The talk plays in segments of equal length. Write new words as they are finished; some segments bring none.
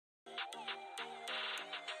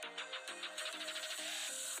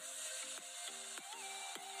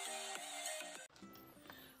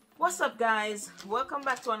What's up, guys? Welcome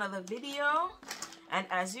back to another video, and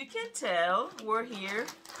as you can tell, we're here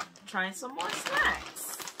trying some more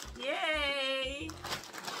snacks. Yay!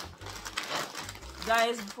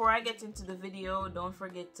 Guys, before I get into the video, don't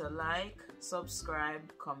forget to like, subscribe,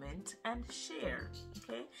 comment, and share.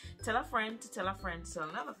 Okay? Tell a friend to tell a friend to tell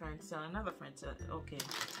another friend to tell another friend to... Okay.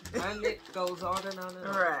 And it goes on and on and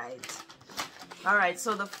on. Right. Alright,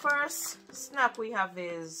 so the first snack we have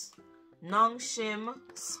is Nong Shim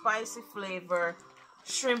spicy flavor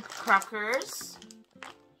shrimp crackers.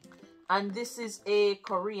 And this is a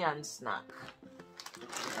Korean snack.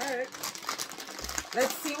 Alright.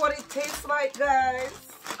 Let's see what it tastes like,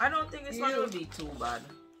 guys. I don't think this one will be too bad.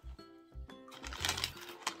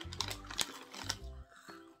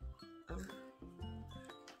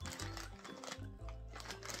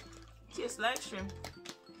 Tastes like shrimp.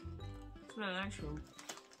 Smells like shrimp.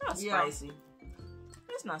 Not spicy.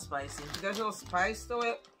 It's not spicy. There's no spice to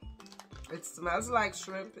it. It smells like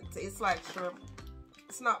shrimp. It tastes like shrimp.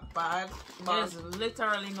 It's not bad. There's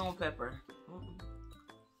literally no pepper.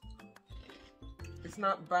 It's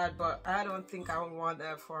not bad, but I don't think I would want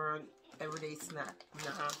that for an everyday snack.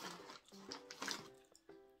 Nah.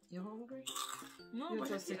 You hungry? No, You but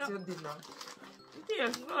just eat your dinner.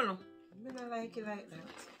 Yes, no. I don't like it like that.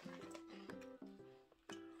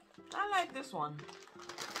 I like this one.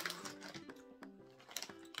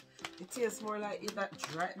 It tastes more like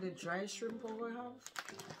the dry shrimp we have.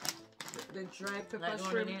 The dry pepper like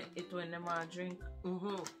shrimp. When them drink.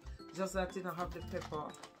 Just that it don't have the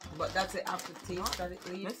pepper. But that's the aftertaste that it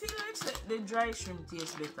leaves. I feel like the dry shrimp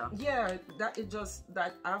tastes better. Yeah, that it just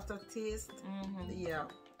that aftertaste. Yeah.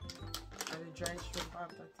 And the dry shrimp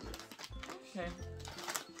aftertaste. Okay.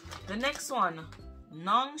 The next one,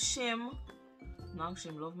 Nong Shim. Nong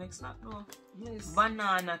Shim love make snack though. Yes.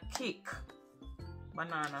 Banana kick.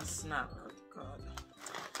 Banana snack. Oh God.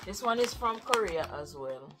 This one is from Korea as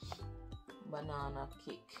well. Banana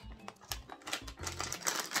kick.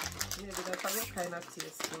 Maybe that's a kind of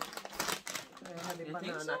taste too. I had a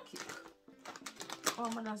banana kick. Oh,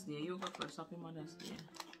 Mother's Day. You go first. Happy Mother's Day.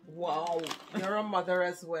 Wow. You're a mother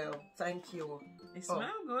as well. Thank you. It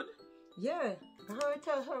smells good. Yeah. I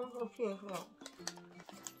tell her how it feels.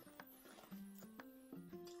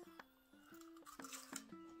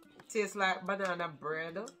 Tastes like banana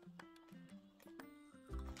bread.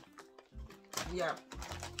 Yeah.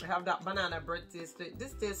 I have that banana bread taste to it.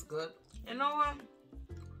 This tastes good. You know what?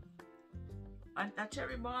 A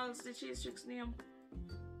cherry balls, the cheese tricks name.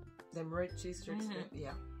 Them red cheese tricks,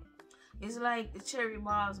 yeah. It's like the cherry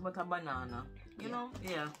balls but a banana. You know?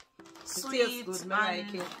 Yeah. Sweet. It tastes good. I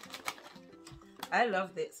like it. I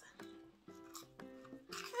love this.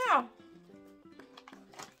 Yeah.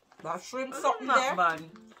 That shrimp It's something not there. bad.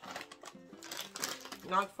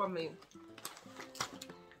 Not for me.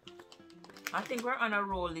 I think we're on a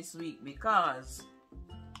roll this week because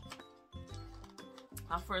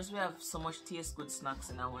at first we have so much taste good snacks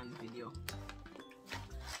in our one video.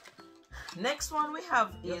 Next one we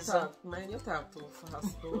have is you talk too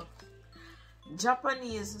fast though.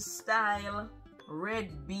 Japanese style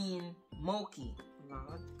red bean mochi.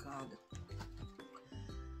 Lord God.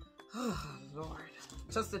 Oh Lord.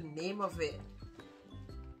 Just the name of it.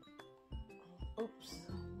 Oops.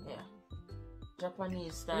 Yeah.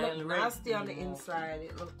 Japanese style It red nasty bean on the mochi. inside.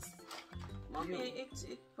 It looks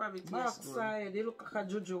It probably tastes good. backside. They look like a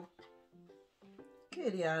juju.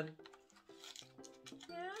 Gideon.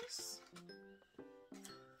 Yes.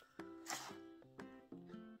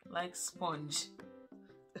 Like sponge.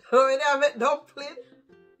 Oh, we have it dumpling.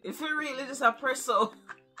 If you really just a presso.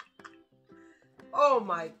 Oh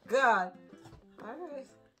my God. Alright.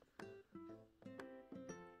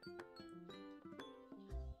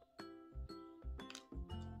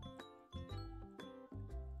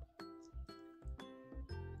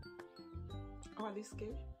 Oh, this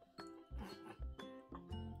scary.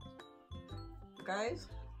 Guys.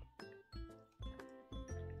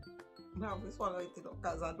 Now this one I it up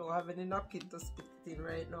because I don't have any napkin to spit it in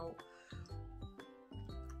right now.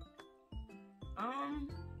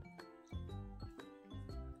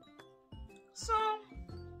 So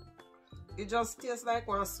it just tastes like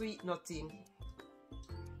one sweet nothing.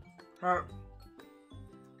 Huh.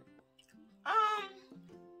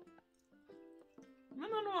 I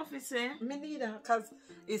don't know if it's a Me neither, because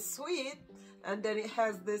it's sweet and then it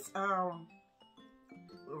has this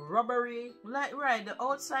rubbery, like right, the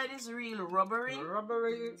outside is real rubbery.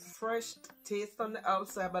 fresh taste on the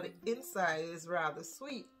outside, but the inside is rather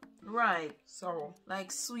sweet. Right. So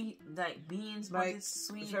Like sweet, like beans, but like it's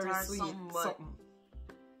sweet very or sweet something, but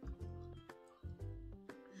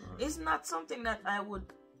it's not something that I would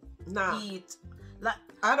eat Like,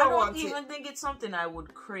 I don't want even think it's something I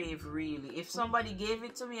would crave, really. If somebody gave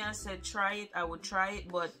it to me and said try it, I would try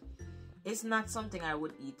it, but it's not something I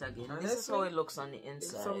would eat again. Honestly, this is how it looks on the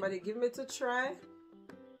inside. If somebody give me to try,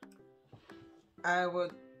 I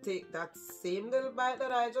would take that same little bite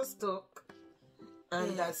that I just took,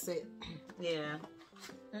 and that's it. Yeah.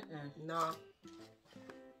 No.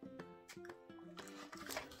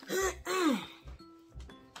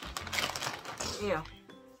 Yeah.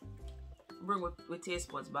 Bring with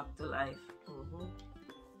taste buds back to life.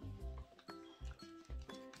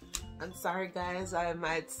 I'm sorry, guys. I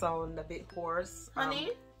might sound a bit hoarse.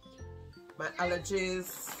 Honey? My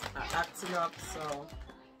allergies are acting up, so.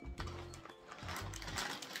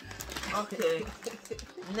 Okay.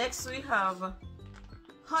 Next we have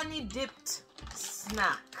honey dipped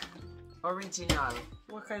snack. Original.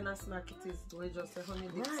 What kind of snack it is? Do we just say honey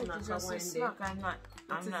dipped snack? It's just a snack.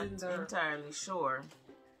 I'm not entirely sure.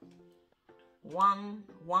 Wang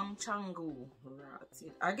Changu.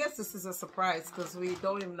 Right. I guess this is a surprise because we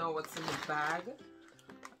don't even know what's in the bag.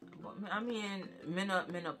 But I mean, me not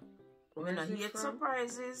hate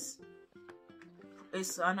surprises.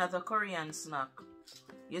 It's another Korean snack.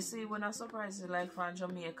 You see, when a surprise is like from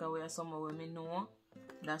Jamaica, where somewhere where me know,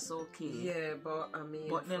 that's okay. Yeah, but I mean,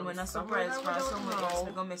 but then when a surprise from somewhere else,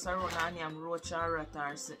 they're gonna mess around and I'm roach or rat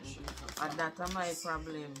or something. And that's my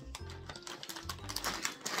problem.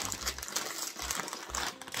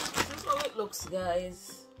 It looks,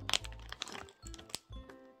 guys.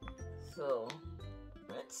 So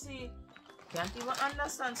let's see. Can't even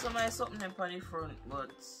understand some of something on the front,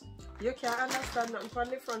 but you can't understand nothing on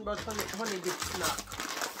the front but honey dip snack.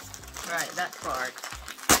 Right, that part.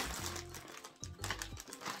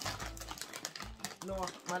 No,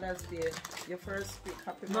 Mother's Day. Your first pick.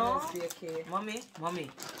 Happy Mother's Day, Kay. Mommy.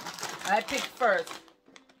 I picked first.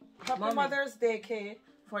 Happy Mother's Day, Kay.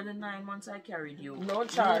 For the 9 months I carried you. No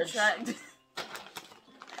charge. No,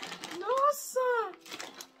 sir.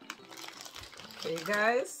 Hey,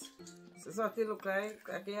 guys. This is what it look like.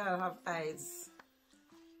 Okay, I'll have eyes.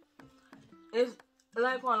 It's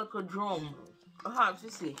like one little drum. Perhaps you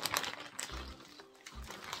see.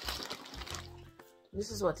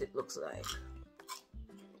 This is what it looks like.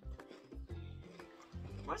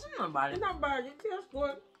 What's in the body? It's not bad. It tastes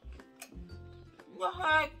good. You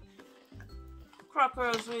like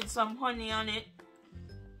crackers with some honey on it.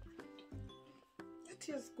 It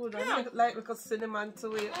tastes good. Yeah. I like a cinnamon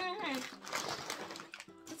to it.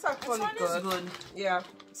 It's actually good. Good. Yeah,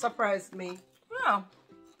 surprised me. Yeah.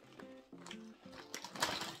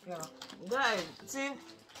 Yeah. Guys, see,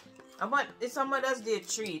 it's a Mother's Day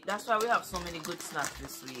treat. That's why we have so many good snacks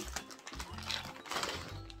this week.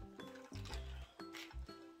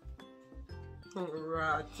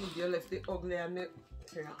 Right, you left the ugly and the...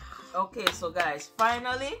 Yeah. Okay, so guys,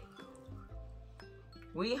 finally,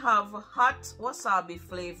 we have hot wasabi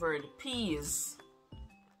flavored peas.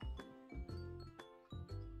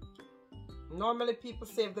 Normally people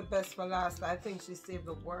save the best for last. I think she saved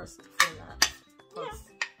the worst for last. Yeah.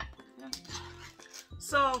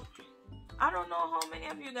 So, I don't know how many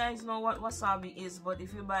of you guys know what wasabi is, but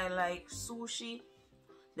if you buy like sushi,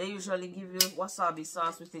 they usually give you wasabi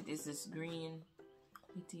sauce with it. It's this green.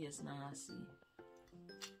 It is nasty.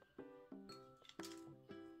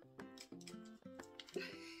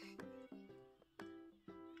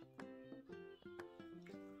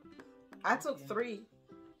 I took 3.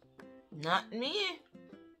 Not me.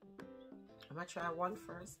 I'm gonna try one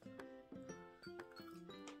first.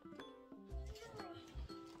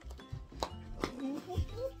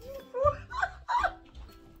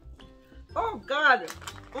 Oh God!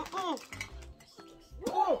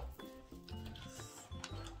 Oh.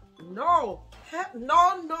 No!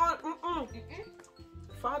 No!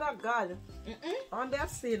 Father God, on that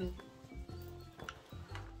sin.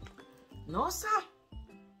 No, sir.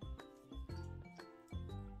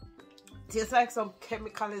 Tastes like some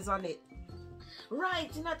chemical is on it. Right,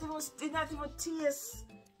 it not even taste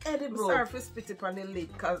edible. I'm sorry if you spit it on the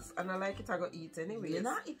lid, cause I don't like it. I go eat anyway. You're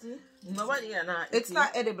not eating. Nobody are not. It's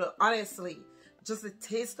not edible, honestly. Just the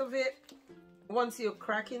taste of it. Once you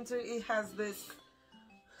crack into it, it has this.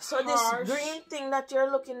 So harsh, this green thing that you're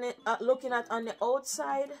looking at on the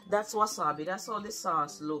outside, that's wasabi. That's how the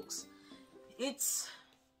sauce looks. It's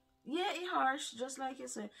it's harsh, just like you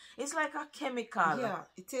said. It's like a chemical. Yeah,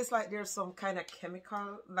 it tastes like there's some kind of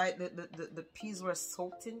chemical, like the peas were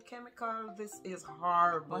soaked in chemical. This is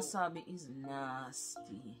horrible. Wasabi is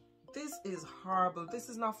nasty. This is horrible. This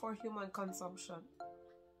is not for human consumption.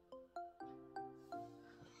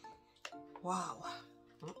 Wow.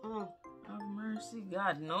 Have mercy,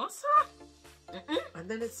 God. No, sir. And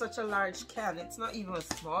then it's such a large can. It's not even a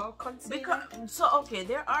small container. Because, so okay,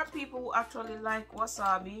 there are people who actually like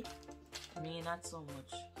wasabi. Me, not so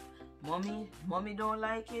much. Mommy don't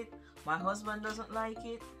like it. My husband doesn't like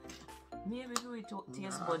it. Maybe we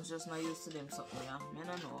taste buds just not used to them something. Yeah, I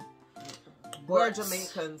don't know. We're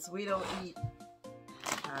Jamaicans. We don't eat.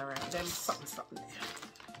 Alright. Them something.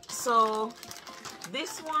 So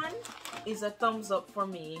this one is a thumbs up for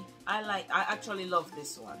me. I actually love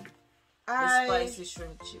this one. The spicy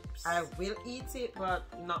shrimp chips. I will eat it, but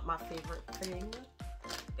not my favorite thing.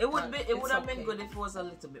 It would have been good if it was a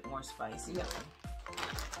little bit more spicy. Yeah.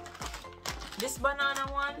 This banana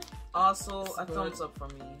one, also it's a good. thumbs up for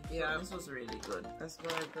me. Yeah. This was really good. That's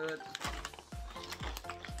very good.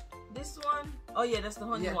 This one, oh yeah, that's the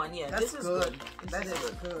honey one. Yeah, this is good. That is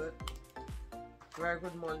good. Very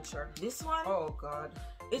good muncher. This one, oh god,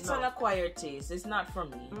 it's an acquired taste. It's not for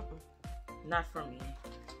me. Not for me.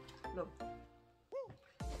 No.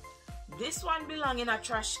 This one belong in a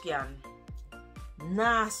trash can.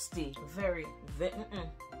 Nasty. Very.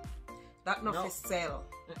 That not No. for sell.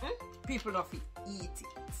 People not for eat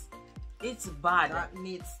it. It's bad. That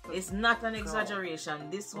needs to It's not an exaggeration.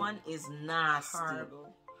 This one is nasty. horrible.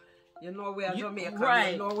 You know we are Jamaican.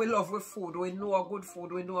 right. You know we love with food. We know a good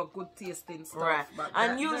food. We know a good tasting stuff. Right. But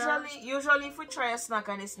And that usually if we try a snack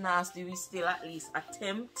and it's nasty, we still at least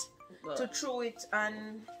attempt to chew it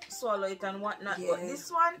and swallow it and whatnot. Yeah. But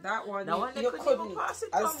this one, that one they you couldn't couldn't. even pass it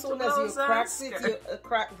As thumb soon to as you blouse and cracked it, skirt. you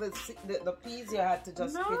cracked the peas. You had to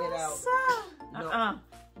just spit it out. Sir. No.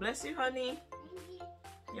 Bless you, honey.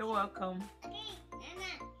 You're welcome. Okay,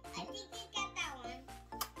 Nana, I think you get that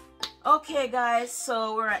one. Okay guys,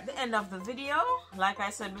 so we're at the end of the video. Like I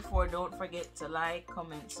said before, don't forget to like,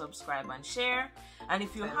 comment, subscribe and share. And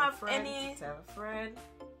if you have any tell a friend.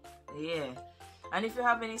 yeah, and if you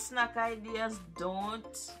have any snack ideas,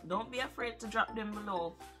 don't be afraid to drop them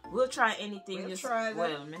below. We'll try anything. We'll try them.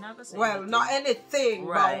 Well, me not gonna say Well, anything. not anything,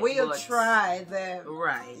 Right, but we'll but- try them.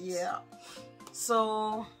 Right. Yeah.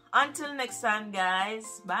 So until next time guys,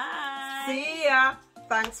 bye. See ya.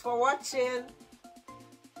 Thanks for watching.